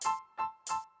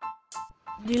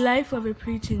The life of a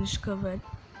preteen is covered.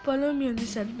 Follow me on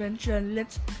this adventure and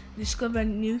let's discover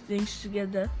new things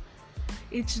together.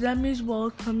 It's Lami's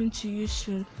World coming to you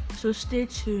soon, so stay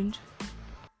tuned.